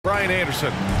Brian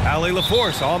Anderson. Allie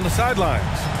LaForce on the sidelines.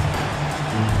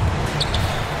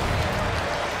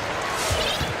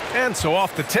 And so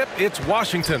off the tip, it's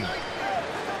Washington.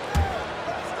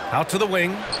 Out to the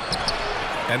wing.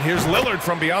 And here's Lillard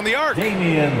from beyond the arc.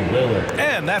 Damian Lillard.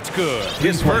 And that's good.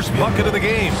 His first bucket of the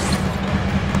game.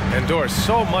 And Doris,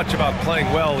 so much about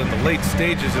playing well in the late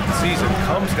stages of the season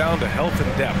comes down to health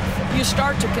and depth. You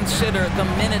start to consider the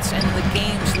minutes and the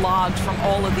games logged from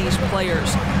all of these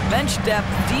players. Bench depth,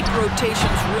 deep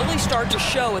rotations really start to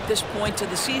show at this point of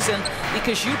the season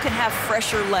because you can have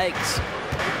fresher legs.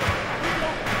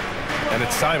 And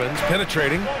it's Simons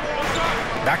penetrating.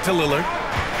 Back to Lillard.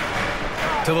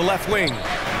 To the left wing.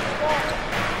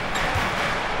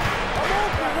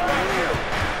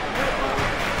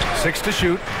 Six to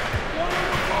shoot.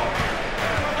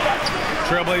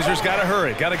 Trailblazers got to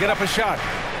hurry. Got to get up a shot.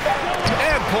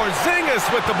 And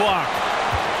Porzingis with the block.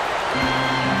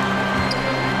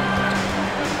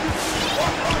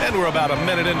 And we're about a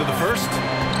minute into the first.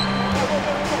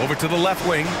 Over to the left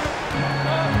wing.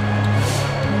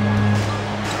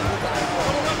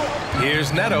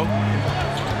 Here's Neto.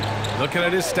 Looking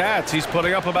at his stats, he's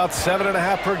putting up about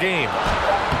 7.5 per game.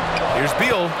 Here's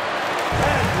Beal.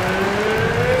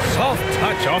 Soft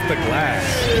touch off the glass.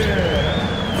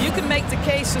 You can make the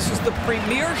case this is the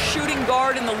premier shooting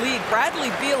guard in the league. Bradley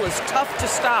Beal is tough to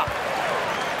stop.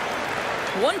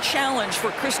 One challenge for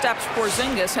Kristaps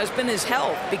Porzingis has been his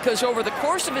health, because over the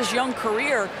course of his young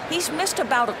career, he's missed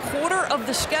about a quarter of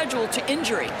the schedule to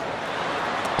injury.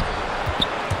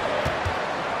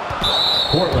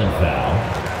 Portland foul.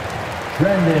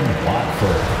 Brendan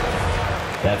Watford.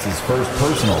 That's his first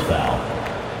personal foul.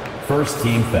 First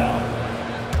team foul.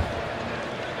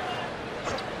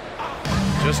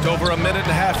 Just over a minute and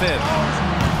a half in.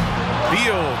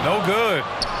 Beal, no good.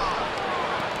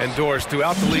 And Doris,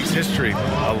 throughout the league's history,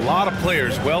 a lot of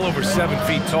players well over 7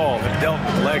 feet tall have dealt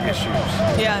with leg issues.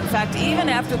 Yeah, in fact, even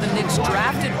after the Knicks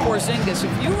drafted Porzingis,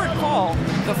 if you recall,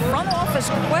 the front office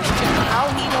questioned how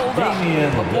he'd hold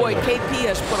up. But boy, KP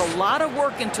has put a lot of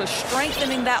work into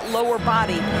strengthening that lower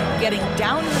body, getting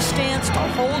down in the stance to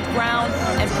hold ground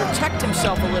and protect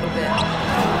himself a little bit.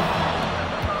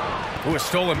 Who was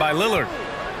stolen by Lillard.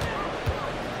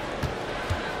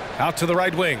 Out to the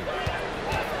right wing.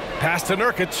 Pass to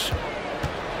Nurkic.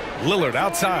 Lillard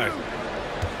outside.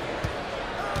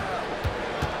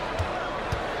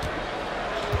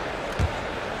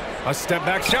 A step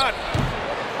back shot.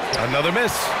 Another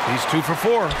miss. He's 2 for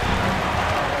 4.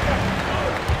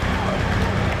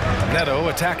 Neto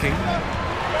attacking.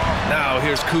 Now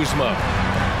here's Kuzma.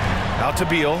 Out to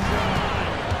Beal.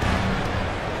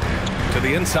 To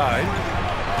the inside.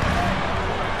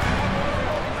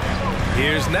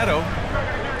 Here's Neto.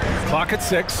 Clock at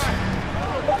 6.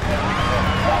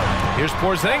 Here's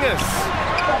Porzingis.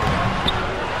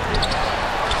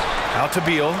 Out to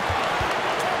Beal.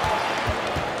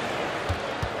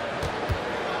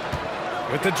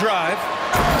 With the drive.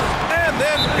 And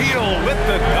then Beal with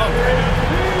the dunk.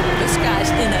 This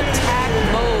guy's in attack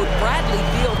mode. Bradley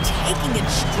Beal taking it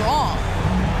strong.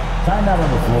 Timeout on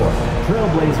the floor.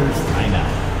 Trailblazers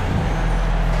timeout.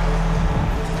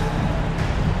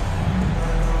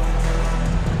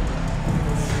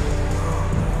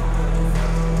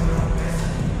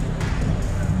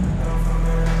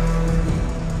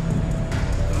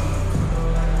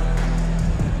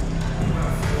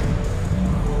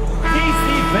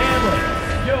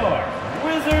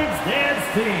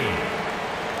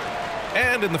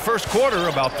 And in the first quarter,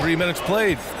 about 3 minutes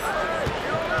played.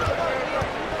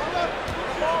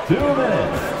 2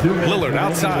 minutes. 2 minutes. Lillard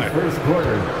outside. First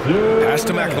quarter. Pass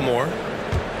to McLemore.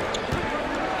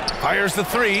 Fires the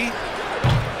 3.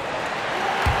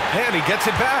 And he gets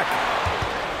it back.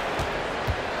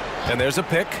 And there's a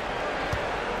pick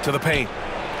to the paint.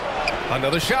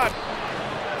 Another shot.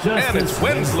 And it's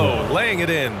Winslow laying it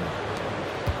in.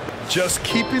 Just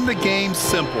keeping the game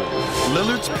simple.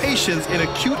 Lillard's patience and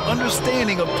acute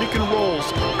understanding of pick and rolls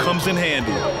comes in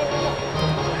handy.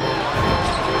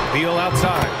 Beal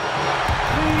outside.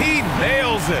 He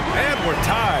nails it, and we're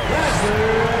tied.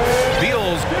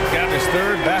 Beal's got his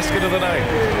 3rd basket of the night.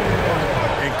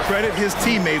 And credit his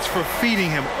teammates for feeding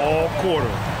him all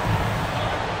quarter.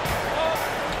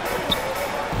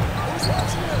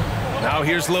 Now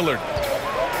here's Lillard.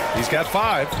 He's got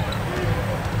 5.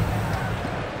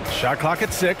 Shot clock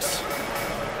at 6.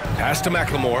 Pass to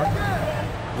McLemore.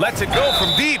 Lets it go from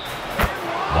deep.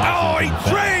 Oh, he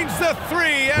drains the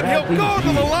 3, and he'll go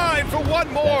to the line for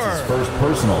one more. That's his first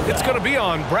personal foul. It's going to be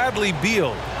on Bradley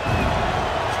Beal.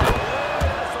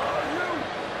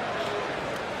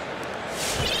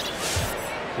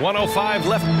 .105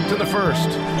 left to the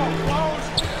first.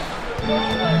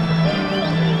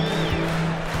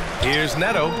 Here's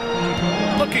Neto,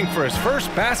 looking for his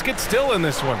first basket, still in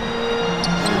this one.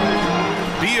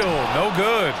 Beal, no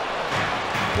good.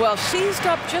 Well, seized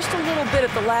up just a little bit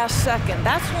at the last second.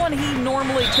 That's when he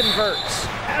normally converts.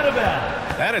 Out of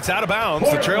bounds. And it's out of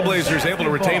bounds. The Trailblazers able to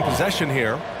retain possession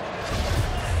here.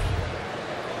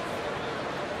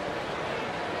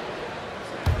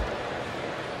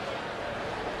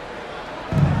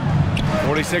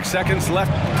 46 seconds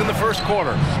left in the first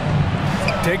quarter.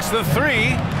 Takes the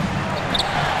three.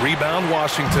 Rebound,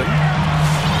 Washington.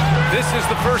 This is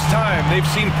the first time they've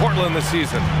seen Portland this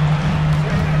season.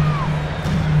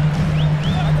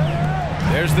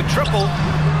 There's the triple.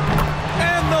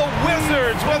 And the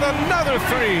Wizards with another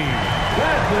three.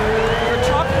 We're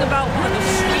talking about one of the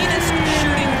sweetest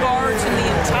shooting guards in the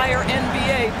entire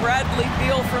NBA. Bradley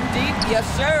Beal from deep. Yes,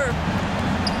 sir.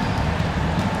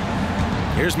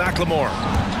 Here's McLemore.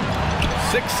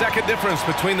 6-second difference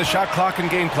between the shot clock and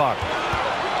game clock.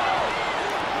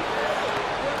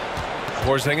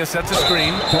 Porzingis sets a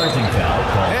screen.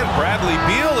 And Bradley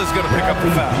Beal is going to pick up the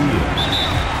foul.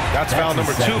 That's foul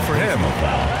number 2 for him.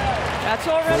 That's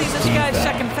already this guy's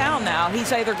second foul now.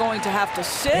 He's either going to have to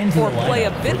sit or play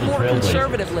a bit more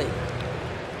conservatively.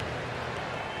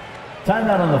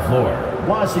 Timeout on the floor.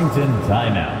 Washington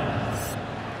timeout.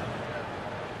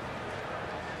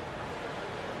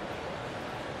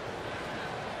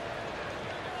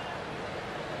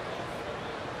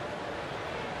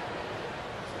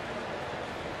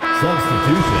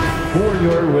 Substitution for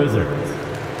your Wizards.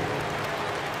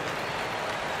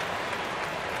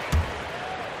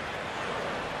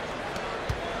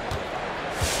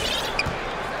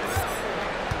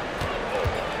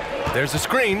 There's a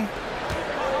screen.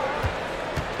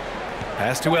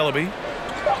 Pass to Ellaby.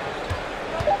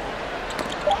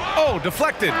 Oh,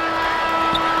 deflected.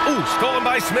 Ooh, stolen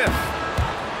by Smith.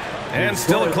 And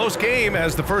still a close game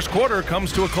as the first quarter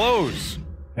comes to a close.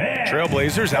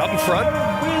 Trailblazers out in front.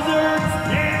 Wizards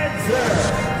answer.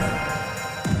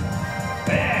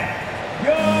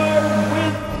 Your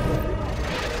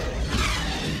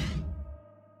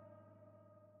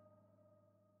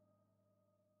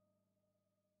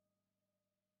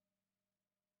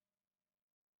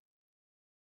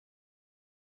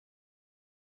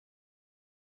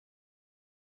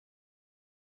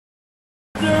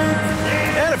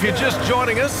And if you're just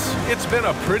joining us, it's been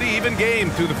a pretty even game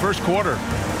through the first quarter.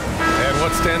 And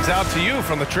what stands out to you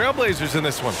from the Trailblazers in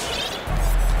this one?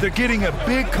 They're getting a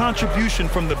big contribution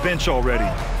from the bench already.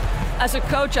 As a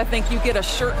coach, I think you get a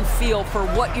certain feel for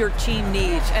what your team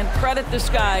needs, and credit this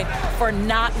guy for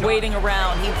not waiting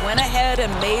around. He went ahead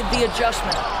and made the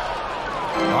adjustment.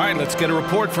 All right, let's get a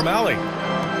report from Allie.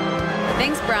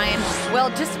 Thanks, Brian. Well,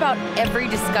 just about every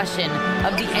discussion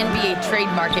of the NBA trade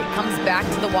market comes back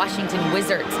to the Washington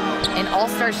Wizards. An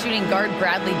all-star shooting guard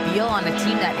Bradley Beal on a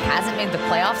team that hasn't made the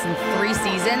playoffs in 3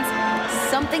 seasons.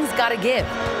 Something's got to give.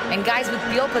 And guys, with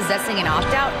Beal possessing an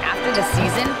opt-out after the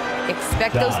season,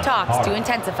 expect those talks to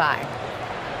intensify.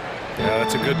 Yeah,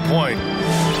 that's a good point.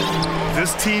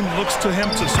 This team looks to him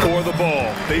to score the ball.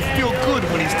 They feel good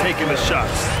when he's taking the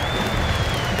shots.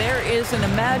 There is an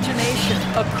imagination,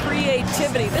 a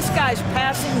creativity. This guy's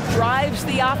passing drives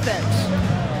the offense.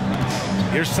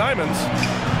 Here's Simons.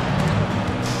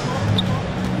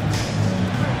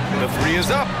 The three is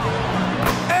up.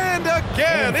 And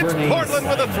again, it's Portland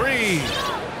with a three.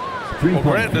 Well,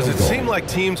 Grant, does it seem like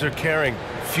teams are carrying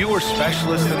fewer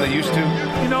specialists than they used to?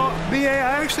 You know, B.A.,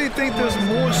 I actually think there's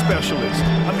more specialists.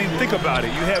 I mean, think about it.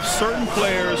 You have certain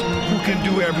players who can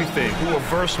do everything, who are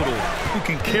versatile, who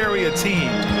can carry a team.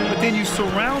 But then you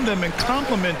surround them and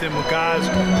complement them with guys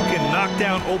who can knock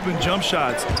down open jump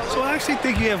shots. So I actually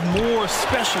think you have more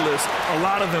specialists, a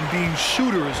lot of them being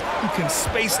shooters who can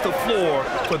space the floor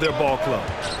for their ball club.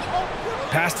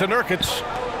 Pass to Nurkic.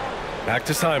 Back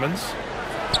to Simons.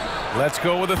 Let's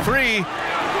go with a three.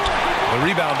 The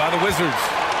rebound by the Wizards.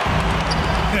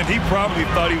 And he probably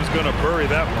thought he was going to bury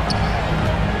that one.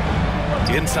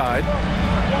 Inside.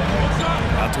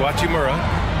 Out to Hachimura.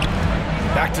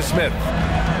 Back to Smith.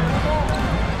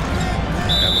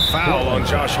 And the foul on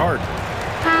Josh Hart.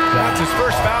 That's his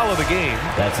first foul of the game.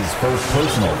 That's his first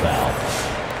personal foul.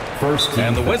 First team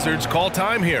and the foul. Wizards call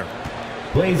time here.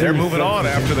 Blazers They're moving on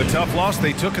after the tough loss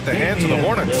they took at the hands of the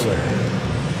Hornets.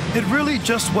 It really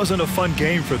just wasn't a fun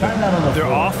game for them. Their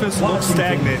offense looked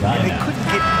stagnant, and they couldn't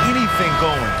get anything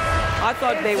going. I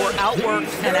thought they were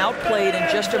outworked and outplayed in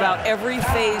just about every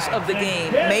phase of the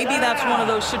game. Maybe that's one of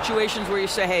those situations where you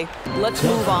say, hey, let's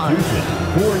move on.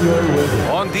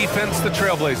 On defense, the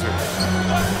Trailblazers.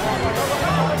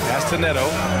 Pass to Neto.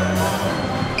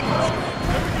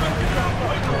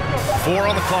 4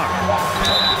 on the clock.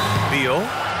 Beal.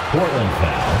 Portland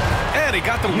foul. And he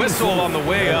got the whistle on the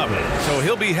way up, so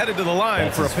he'll be headed to the line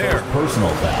That's for a his pair. first personal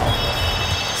foul.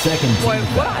 Second team Boy,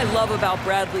 what foul. I love about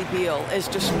Bradley Beal is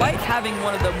despite having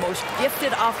one of the most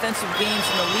gifted offensive games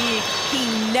in the league,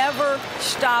 he never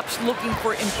stops looking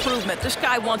for improvement. This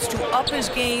guy wants to up his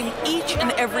game each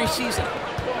and every season.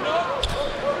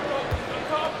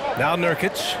 Now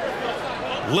Nurkic.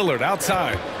 Lillard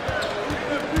outside.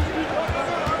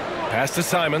 Pass to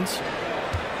Simons.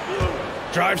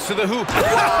 Drives to the hoop.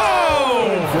 Oh!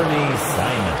 Anthony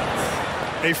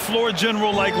Simons. A floor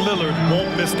general like Lillard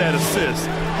won't miss that assist.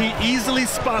 He easily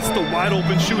spots the wide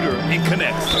open shooter and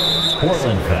connects.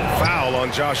 Portland foul. Foul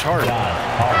on Josh Hart. Josh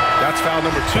Hart. That's foul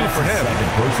number 2 for him.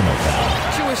 Second personal foul.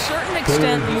 To a certain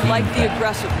extent, you like the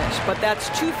aggressiveness, but that's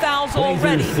 2 fouls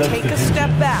already. Take a step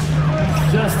back.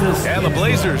 Justice And the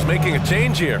Blazers making a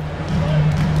change here.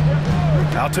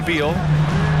 Out to Beal.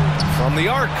 From the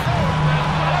arc.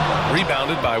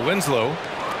 Rebounded by Winslow.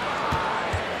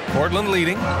 Portland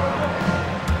leading.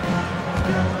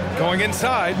 Going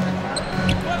inside.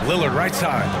 Lillard right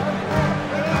side.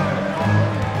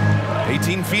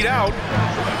 18 feet out.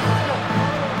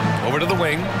 Over to the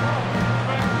wing.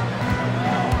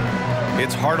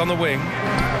 It's Hart on the wing.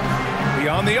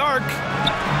 Beyond the arc.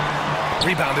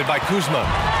 Rebounded by Kuzma.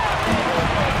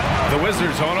 The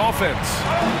Wizards on offense.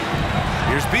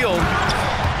 Here's Beal.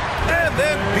 And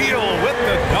then Beal with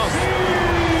the dunk.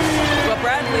 But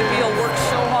Bradley Beal works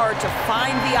so hard to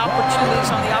find the opportunities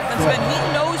on the offensive end. He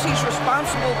knows he's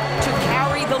responsible to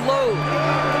carry the load.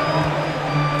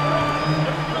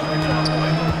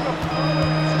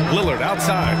 Lillard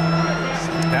outside.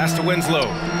 Pass to Winslow.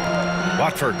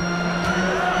 Watford.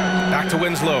 Back to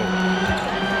Winslow.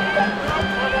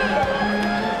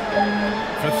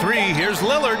 For 3, here's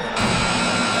Lillard.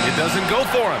 It doesn't go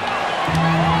for him.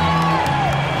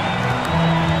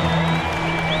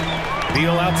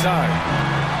 Beal outside.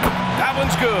 That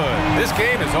one's good. This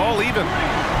game is all even.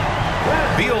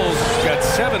 Beal's got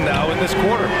 7 now in this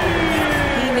quarter.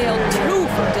 He nailed 2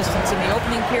 from distance in the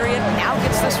opening period. Now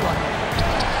gets this one.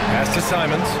 Pass to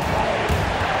Simons.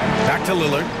 Back to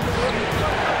Lillard.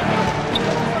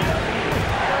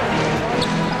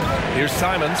 Here's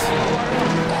Simons.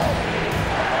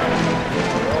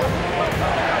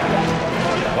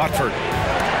 Watford.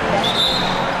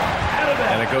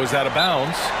 And it goes out of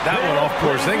bounds. That one off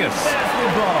Porzingis.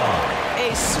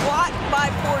 A swat by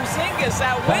Porzingis,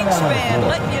 that wingspan,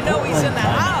 letting you know he's in the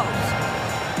house.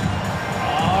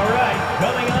 All right,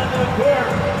 coming onto the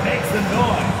court, makes the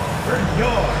noise for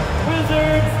your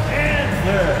Wizards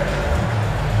answer.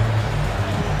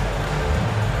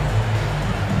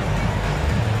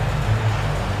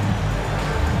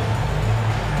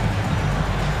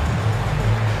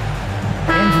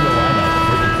 Into the lineup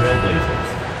for the Trailblazers.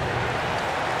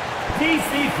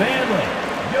 TC Family,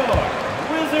 your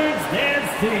Wizards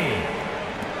dance team.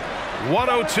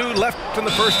 1:02 left in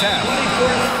the first half.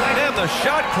 And the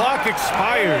shot clock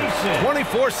expires.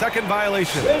 24-second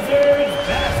violation. Wizards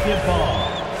basketball.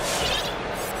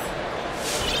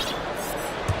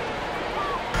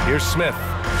 Here's Smith.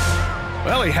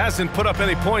 Well, he hasn't put up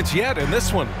any points yet in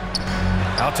this one.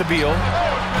 Out to Beal.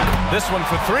 This one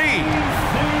for 3.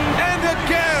 And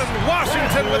again,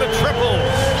 Washington with a triple.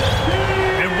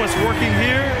 And what's working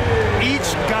here?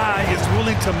 Each guy is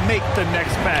willing to make the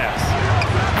next pass.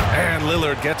 And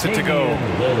Lillard gets it to go.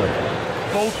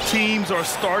 Both teams are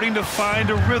starting to find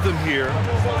a rhythm here.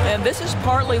 And this is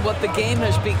partly what the game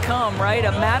has become, right?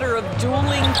 A matter of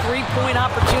dueling three-point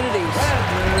opportunities.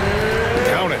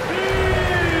 Count it.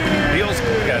 Beal's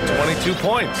got 22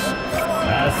 points.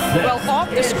 Well, off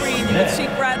the screen, you can see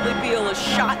Bradley Beal is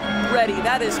shot ready.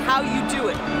 That is how you do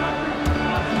it.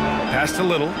 Pass to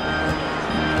Little.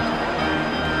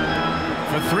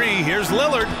 For 3, here's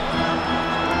Lillard.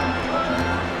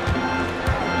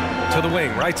 To the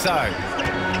wing, right side.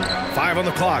 5 on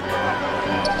the clock.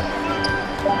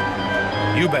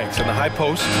 Eubanks in the high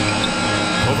post.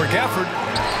 Over Gafford.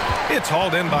 It's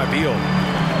hauled in by Beal.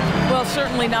 Well,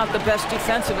 certainly not the best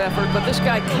defensive effort, but this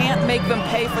guy can't make them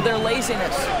pay for their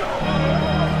laziness.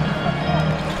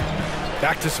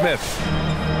 Back to Smith.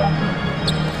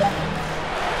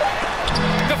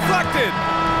 Deflected!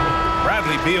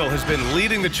 Bradley Beal has been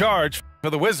leading the charge for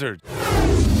the Wizards.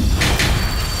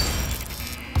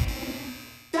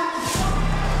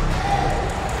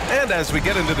 And as we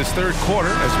get into this third quarter,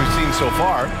 as we've seen so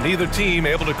far, neither team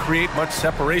able to create much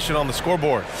separation on the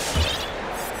scoreboard.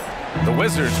 The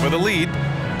Wizards with a lead.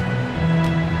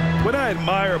 What I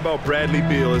admire about Bradley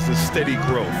Beal is his steady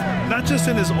growth, not just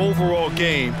in his overall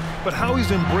game, but how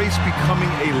he's embraced becoming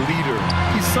a leader.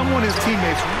 He's someone his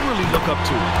teammates really look up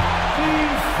to.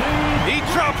 He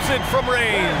drops it from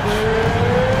range.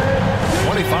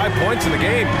 only 5 points in the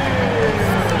game.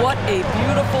 What a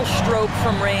beautiful stroke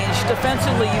from range.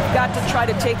 Defensively, you've got to try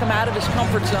to take him out of his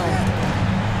comfort zone.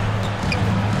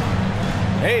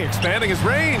 Hey, expanding his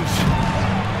range.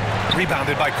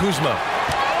 Rebounded by Kuzma.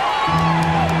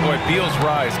 Boy, Beal's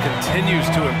rise continues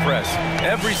to impress.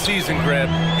 Every season, Grant,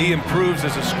 he improves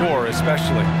as a scorer,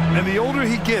 especially. And the older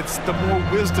he gets, the more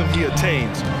wisdom he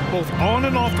attains. Both on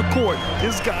and off the court,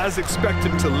 his guys expect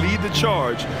him to lead the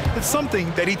charge. It's something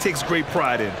that he takes great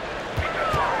pride in.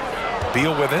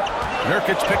 Beal with it.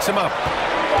 Nurkic picks him up.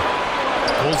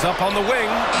 Pulls up on the wing.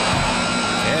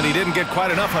 And he didn't get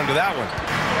quite enough under that one.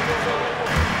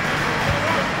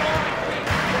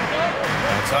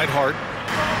 Outside Hart.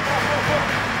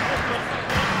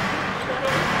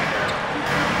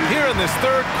 Here in this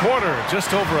third quarter,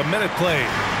 just over a minute played.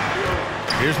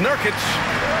 Here's Nurkic.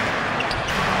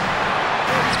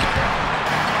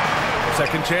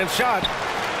 Second chance shot.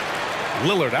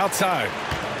 Lillard outside.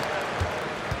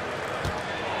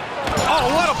 Oh,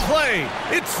 what a play!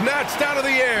 It's snatched out of the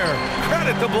air.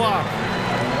 Credit the block.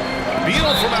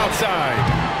 Beal from outside.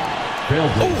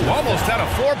 Oh, almost had a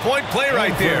 4-point play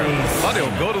right there. But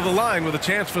he'll go to the line with a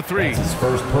chance for 3. That's his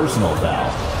first personal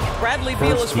foul. Bradley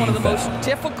Beal is one of the most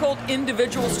difficult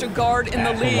individuals to guard in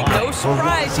the league. No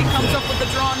surprise he comes up with the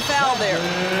drawn foul there.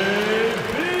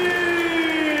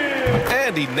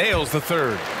 And he nails the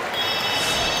third.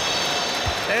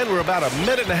 And we're about a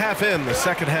minute and a half in the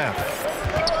second half.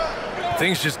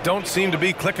 Things just don't seem to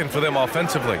be clicking for them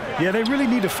offensively. Yeah, they really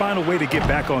need to find a way to get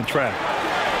back on track.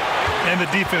 And the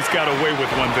defense got away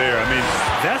with one there. I mean,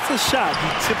 that's a shot he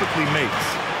typically makes.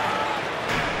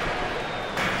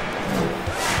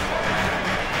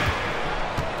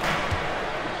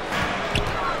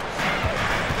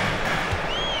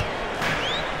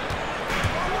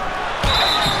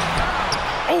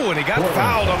 Oh, and he got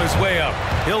fouled on his way up.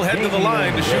 He'll head to the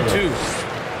line to shoot 2.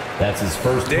 That's his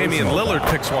first. Damian Lillard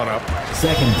picks one up.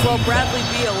 Second. Well, Bradley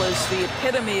Beal is the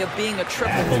epitome of being a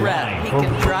triple threat. He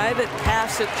can drive it,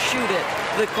 pass it, shoot it.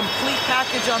 The complete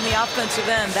package on the offensive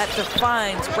end, that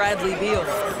defines Bradley Beal.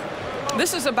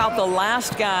 This is about the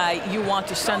last guy you want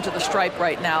to send to the stripe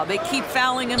right now. They keep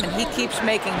fouling him, and he keeps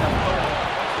making them.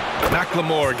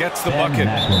 McLemore gets the bucket.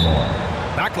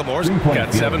 McLemore's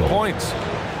got 7 points.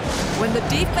 When the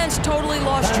defense totally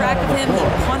lost track of him, he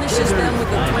punishes them with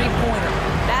a three-pointer.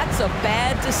 That's a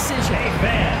bad decision. Hey,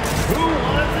 fans, who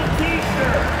wants a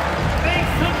t-shirt? Make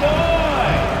some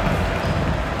noise!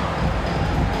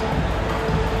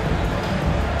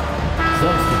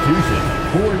 Substitution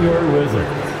for your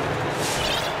Wizards.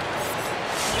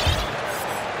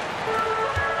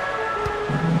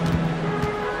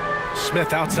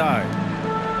 Smith outside.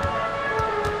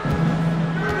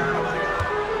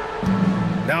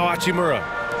 Now Hachimura.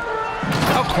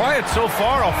 How quiet so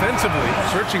far offensively,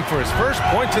 searching for his first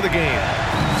points of the game.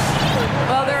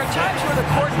 Well, there are times where the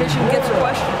court vision gets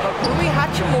questioned, but Rui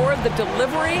Hachimura, the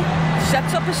delivery,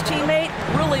 sets up his teammate.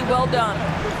 Really well done.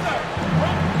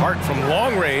 Hart from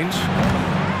long range.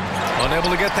 Unable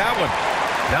to get that one.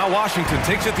 Now Washington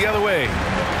takes it the other way.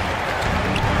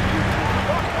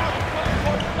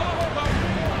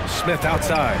 Smith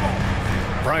outside.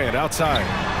 Bryant outside.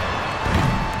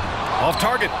 Off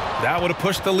target. That would have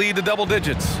pushed the lead to double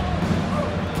digits.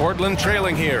 Portland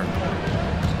trailing here.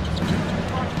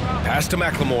 Pass to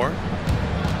McLemore.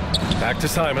 Back to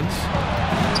Simons.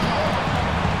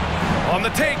 On the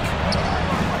take.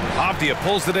 Avdia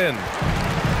pulls it in.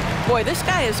 Boy, this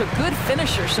guy is a good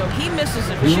finisher, so he misses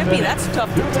a chippy. That's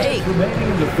tough to take.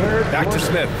 Back to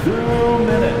Smith. 2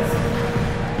 minutes.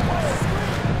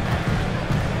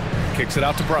 Kicks it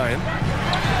out to Bryant.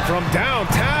 From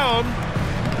downtown.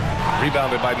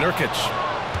 Rebounded by Nurkic.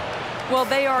 Well,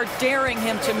 they are daring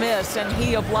him to miss, and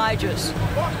he obliges.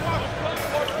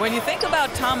 When you think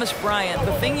about Thomas Bryant,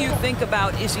 the thing you think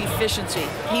about is efficiency.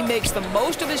 He makes the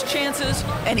most of his chances,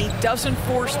 and he doesn't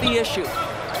force the issue.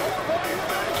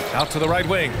 Out to the right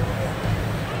wing.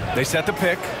 They set the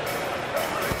pick.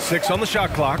 6 on the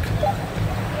shot clock.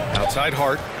 Outside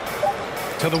Hart.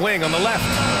 To the wing on the left.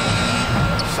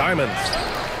 Simons.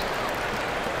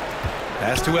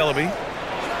 Pass to Ellaby.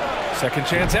 Second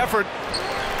chance effort.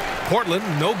 Portland,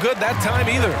 no good that time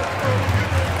either.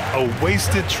 A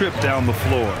wasted trip down the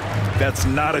floor. That's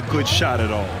not a good shot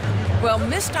at all. Well,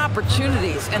 missed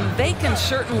opportunities, and they can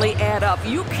certainly add up.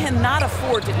 You cannot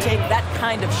afford to take that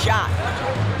kind of shot.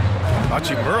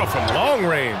 Hachimura from long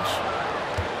range.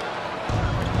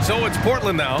 So it's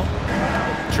Portland now,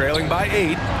 trailing by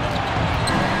 8.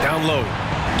 Down low.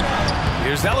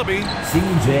 Here's Ellaby.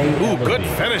 Ooh, good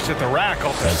finish at the rack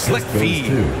off the slick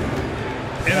feed.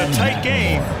 In a tight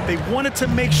game, they wanted to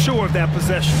make sure of that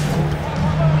possession.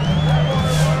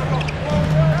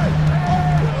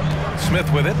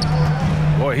 Smith with it.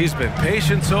 Boy, he's been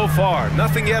patient so far.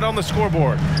 Nothing yet on the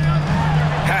scoreboard.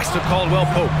 Pass to Caldwell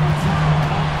Pope.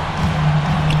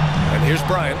 And here's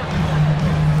Bryant.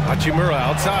 Hachimura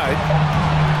outside.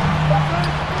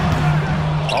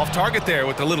 Off target there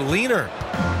with the little leaner.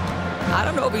 I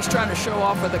don't know if he's trying to show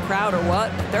off for the crowd or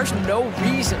what, but there's no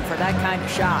reason for that kind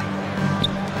of shot.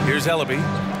 Here's Ellaby.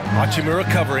 Hachimura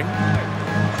covering.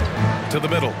 To the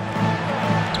middle.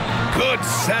 Good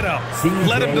setup.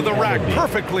 Led him to the rack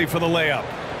perfectly for the layup.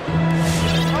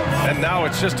 And now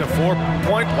it's just a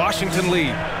 4-point Washington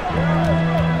lead.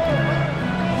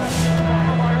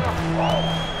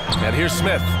 And here's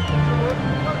Smith.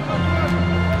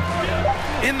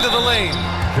 Into the lane.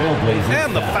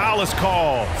 And the foul is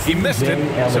called. He missed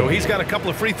it, so he's got a couple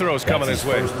of free throws coming his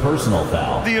way. Personal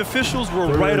foul. The officials were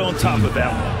right on top of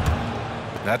that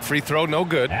one. That free throw, no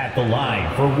good. At the line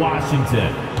for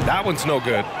Washington. That one's no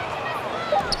good.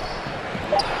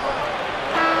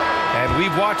 And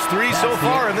we've watched 3 so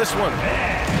far in this one.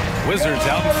 Wizards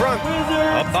out in front,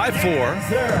 up by 4.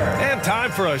 And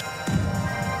time for a...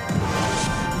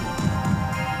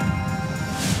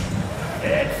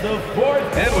 It's the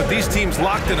fourth. And with these teams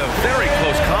locked in a very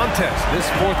close contest, this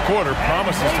fourth quarter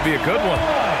promises to be a good one.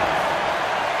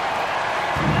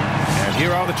 And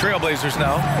here are the Trailblazers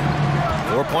now.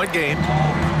 4-point game.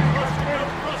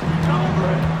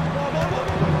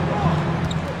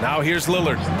 Now here's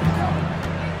Lillard.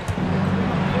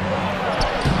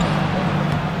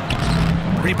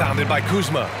 Rebounded by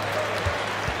Kuzma.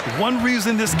 One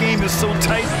reason this game is so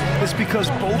tight is because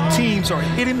both teams are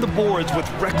hitting the boards with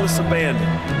reckless abandon.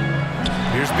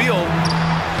 Here's Beal.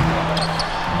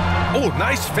 Oh,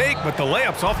 nice fake, but the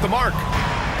layup's off the mark.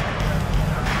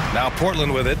 Now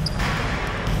Portland with it.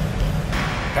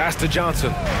 Pass to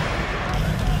Johnson.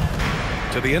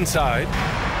 To the inside.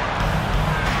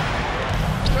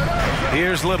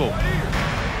 Here's Little.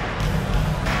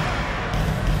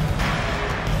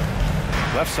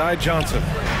 Left side Johnson.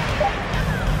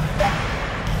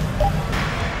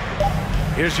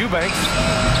 Here's Eubanks.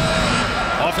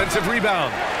 Offensive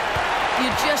rebound. You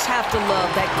just have to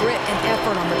love that grit and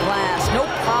effort on the glass. No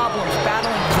problems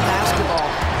battling for basketball.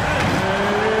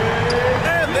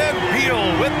 And then Beal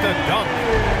with the dunk.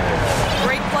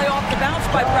 Great play off the bounce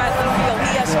by Bradley Beal.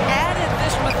 He has added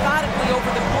this methodically over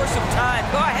the course of time.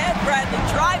 Go ahead, Bradley.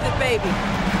 Drive it, baby.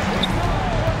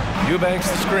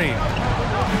 Eubanks the screen.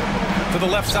 To the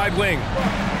left side wing.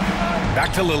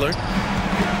 Back to Lillard.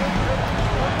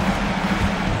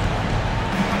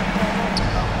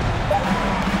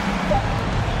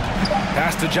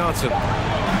 Pass to Johnson.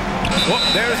 Whoop,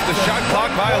 there's the shot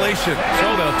clock violation.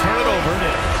 So they'll turn it over.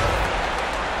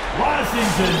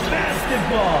 Washington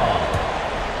basketball.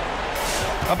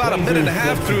 About a minute and a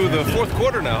half through the fourth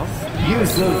quarter now.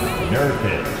 Yusuf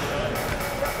Nurkic.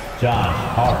 Josh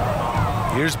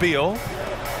Hart. Here's Beal.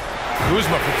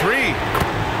 Kuzma for 3.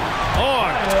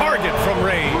 On target from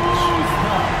range.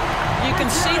 You can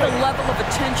see the level of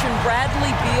attention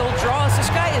Bradley Beal draws. This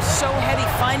guy is so heady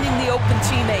finding the open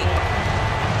teammate.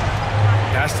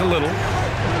 Pass to Little.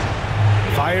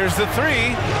 Fires the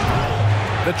 3.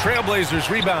 The Trailblazers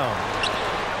rebound.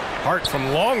 Hart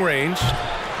from long range.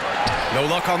 No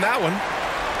luck on that one.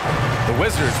 The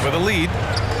Wizards with a lead.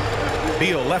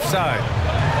 Beal left side.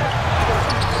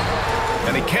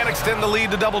 And he can't extend the lead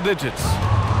to double digits.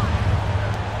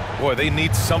 Boy, they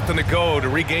need something to go to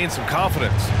regain some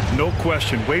confidence. No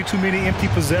question. Way too many empty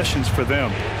possessions for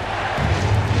them.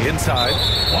 Inside.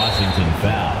 Washington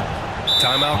foul.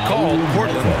 Timeout called.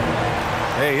 Portland.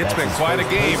 Hey, it's been quite a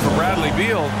game for Bradley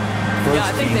Beal. Yeah,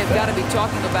 I think they've got to be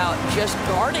talking about just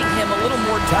guarding him a little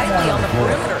more tightly on the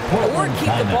perimeter or keep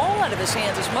the ball out of his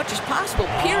hands as much as possible,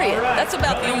 period. That's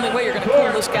about the only way you're going to cool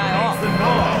this guy off.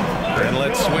 And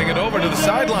let's swing it over to the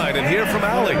sideline and hear from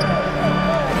Allie.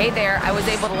 Hey there, I was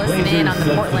able to listen in on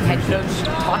the Portland head coach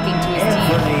talking to his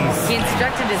team. He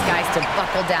instructed his guys to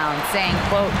buckle down, saying,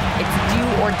 quote, "It's do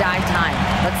or die time.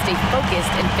 Let's stay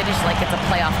focused and finish like it's a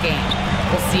playoff game.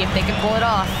 We'll see if they can pull it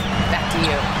off." Back to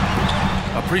you.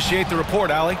 Appreciate the report,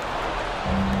 Allie.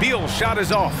 Beal's shot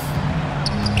is off.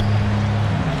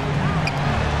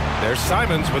 There's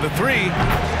Simons with a 3.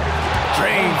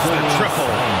 Drains the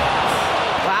triple.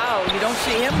 Wow, you don't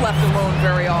see him left alone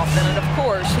very often, and of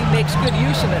course, he makes good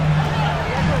use of it.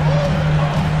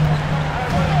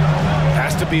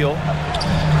 Pass to Beal.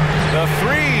 The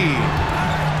 3.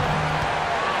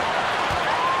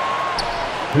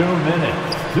 2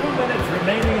 minutes. 2 minutes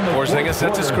remaining in the Porzingis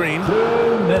sets a screen.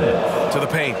 2 minutes. To the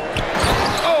paint.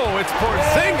 Oh, it's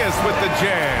Porzingis with the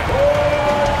jam.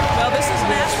 Well, this is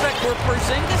an aspect where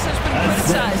Porzingis has been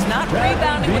criticized, not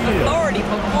rebounding with authority,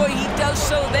 but boy, he does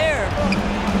so there.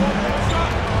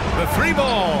 The three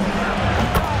ball.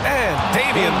 And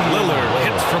Damian Lillard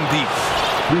hits from deep.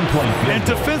 And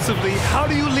defensively, how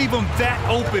do you leave them that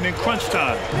open in crunch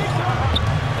time?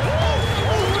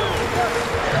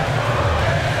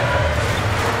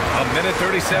 A minute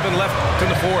 37 left in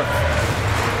the fourth.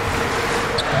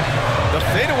 The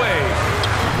fadeaway.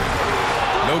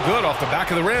 No good off the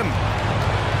back of the rim.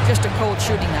 Just a cold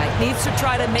shooting night. Needs to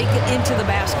try to make it into the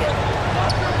basket.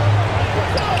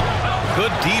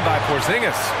 Good D by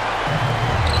Porzingis.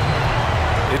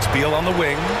 It's Beal on the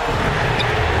wing.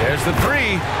 There's the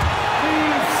three. He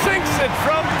sinks it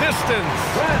from distance.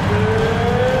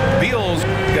 Beal's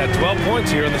got 12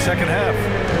 points here in the second half.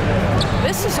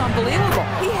 This is unbelievable.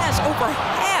 He has over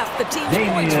half the team's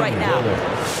points right now.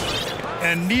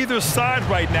 And neither side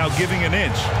right now giving an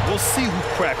inch. We'll see who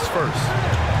cracks first.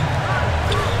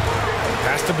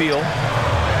 Pass to Beal.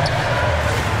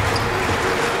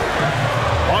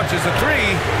 Launches a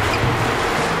three.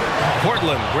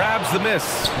 Portland grabs the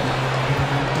miss.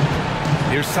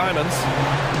 Here's Simons.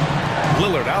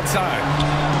 Lillard outside.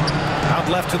 Out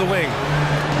left to the wing.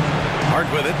 Hard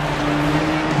with it.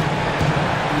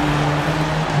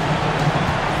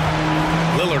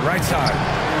 Lillard right side.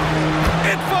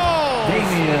 It falls!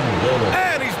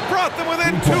 And he's brought them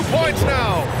within 2 points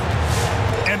now.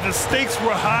 And the stakes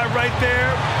were high right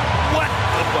there. What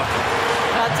a bucket.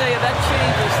 I'll tell you, that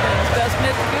changes things, doesn't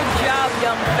it? Good job,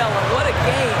 young fella. What a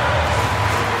game.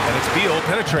 And it's Beal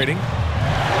penetrating.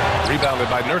 Rebounded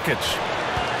by Nurkic.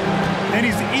 And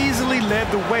he's easily led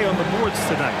the way on the boards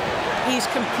tonight. He's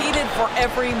competed for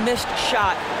every missed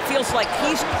shot. Feels like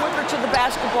he's quicker to the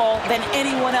basketball than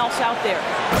anyone else out there.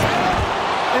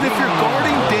 And if you're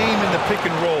guarding Dame in the pick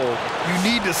and roll, you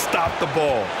need to stop the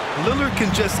ball. Lillard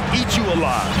can just eat you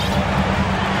alive.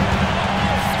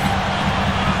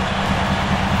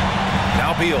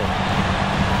 Now Beal.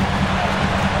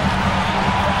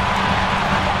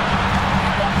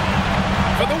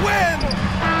 For the win!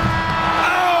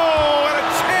 Oh, and a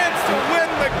chance to win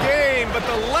the game, but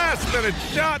the last-minute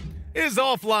shot is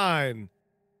offline.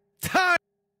 Time.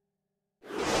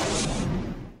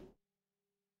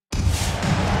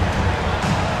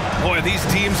 Boy, these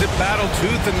teams have battled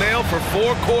tooth and nail for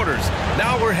 4 quarters.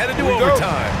 Now we're headed to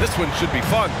overtime. This one should be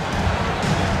fun.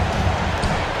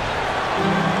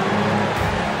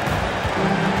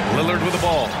 Lillard with the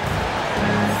ball.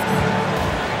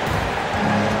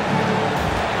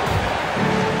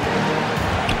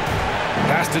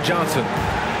 Pass to Johnson.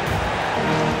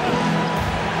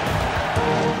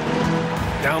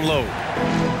 Down low.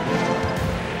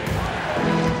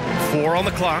 4 on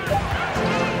the clock.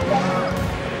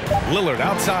 Lillard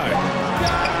outside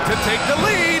to take the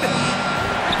lead.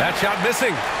 That shot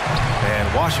missing. And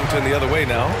Washington the other way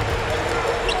now.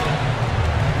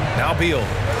 Now Beal.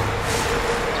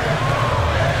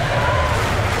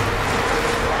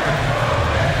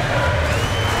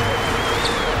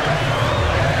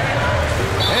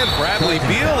 And Bradley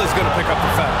Beal is going to pick up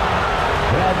the foul.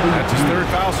 That's his 3rd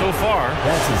foul so far.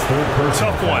 That's his 3rd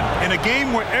personal Tough one. In a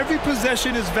game where every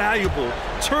possession is valuable,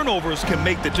 turnovers can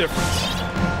make the difference.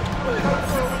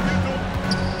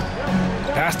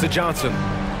 Pass to Johnson.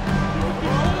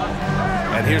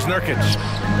 And here's Nurkic.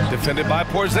 Defended by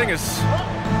Porzingis.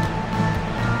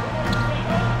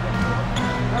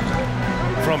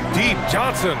 From deep,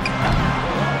 Johnson.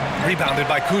 Rebounded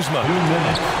by Kuzma.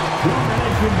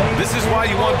 This is why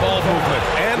you want ball movement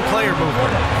and player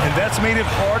movement. And that's made it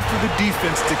hard for the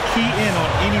defense to key in on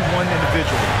any one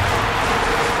individual.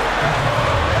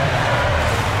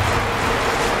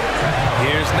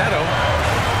 Here's Neto.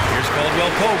 Here's Caldwell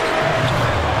Pope.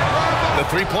 The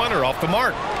three-pointer off the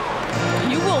mark.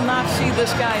 You will not see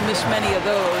this guy miss many of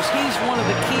those. He's one of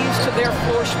the keys to their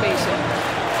floor spacing.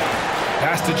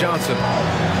 Pass to Johnson.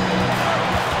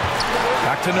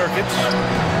 Back to Nurkic.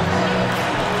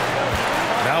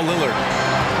 Now Lillard.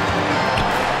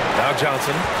 Now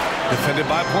Johnson. Defended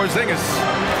by Porzingis.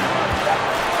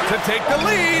 To take the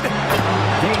lead.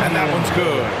 And that one's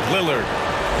good. Lillard.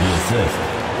 The assist.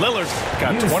 Lillard's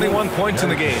got 21 points in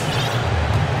the game.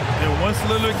 And once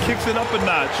Lillard kicks it up a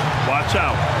notch, watch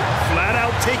out. Flat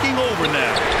out taking over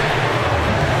now.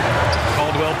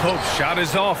 Caldwell Pope's shot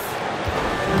is off.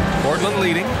 Portland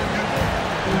leading.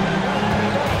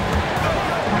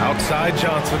 Outside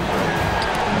Johnson.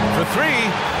 For 3.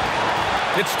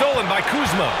 It's stolen by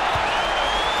Kuzma.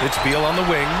 It's Beal on the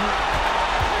wing.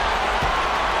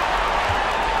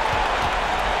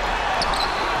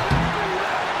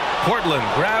 Portland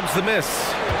grabs the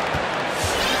miss.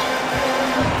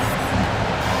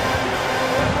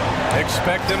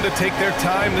 Expect them to take their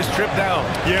time this trip down.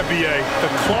 Yeah, B.A., the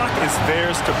clock is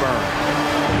theirs to burn.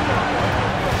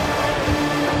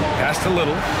 Pass to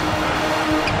Little.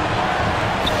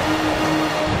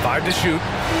 5 to shoot.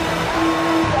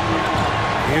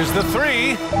 Here's the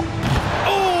 3.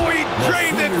 Oh, he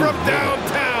drained it from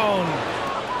downtown.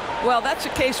 Well, that's a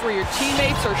case where your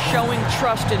teammates are showing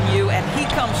trust in you, and he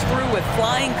comes through with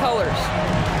flying colors.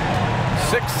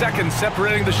 6 seconds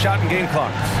separating the shot and game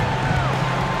clocks.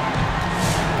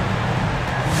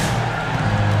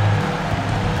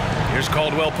 Here's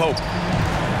Caldwell Pope.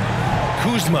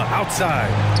 Kuzma outside.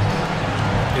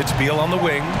 It's Beal on the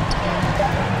wing.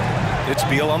 It's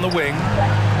Beal on the wing.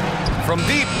 From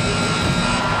deep.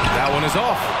 That one is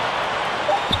off.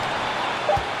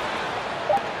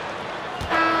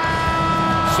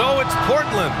 So it's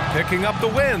Portland picking up the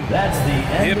win. That's the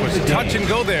end It was of the touch game. and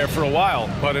go there for a while,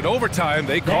 but in overtime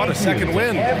they caught a second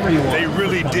win. They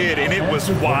really did, and it was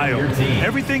wild.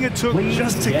 Everything it took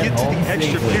just to get to the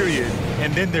extra period,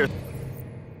 and then their